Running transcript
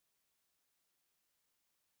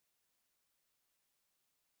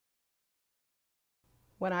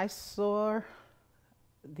When I saw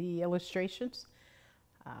the illustrations,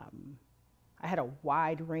 I had a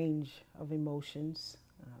wide range of emotions.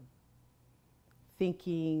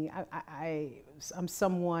 Thinking, I'm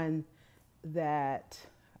someone that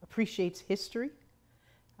appreciates history,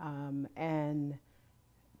 and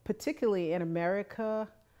particularly in America,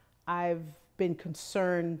 I've been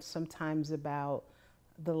concerned sometimes about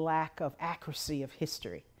the lack of accuracy of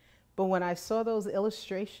history. But when I saw those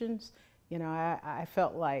illustrations, I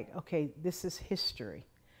felt like, okay, this is history.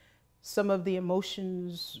 Some of the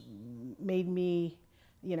emotions made me,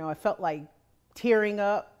 I felt like tearing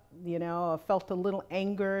up, I felt a little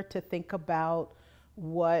anger to think about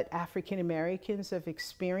what African Americans have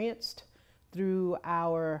experienced through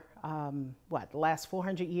our, the last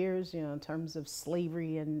 400 years, in terms of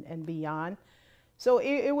slavery and beyond. So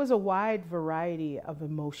it was a wide variety of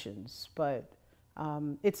emotions, but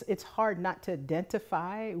it's hard not to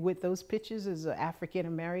identify with those pictures as an African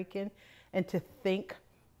American and to think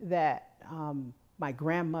that my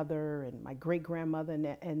grandmother and my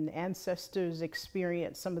great-grandmother and ancestors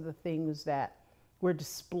experienced some of the things that were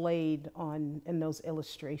displayed in those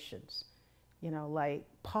illustrations. Like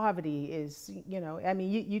poverty is,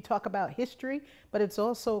 you talk about history, but it's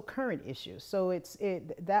also current issues. So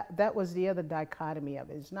that was the other dichotomy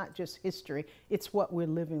of it. It's not just history, it's what we're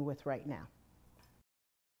living with right now.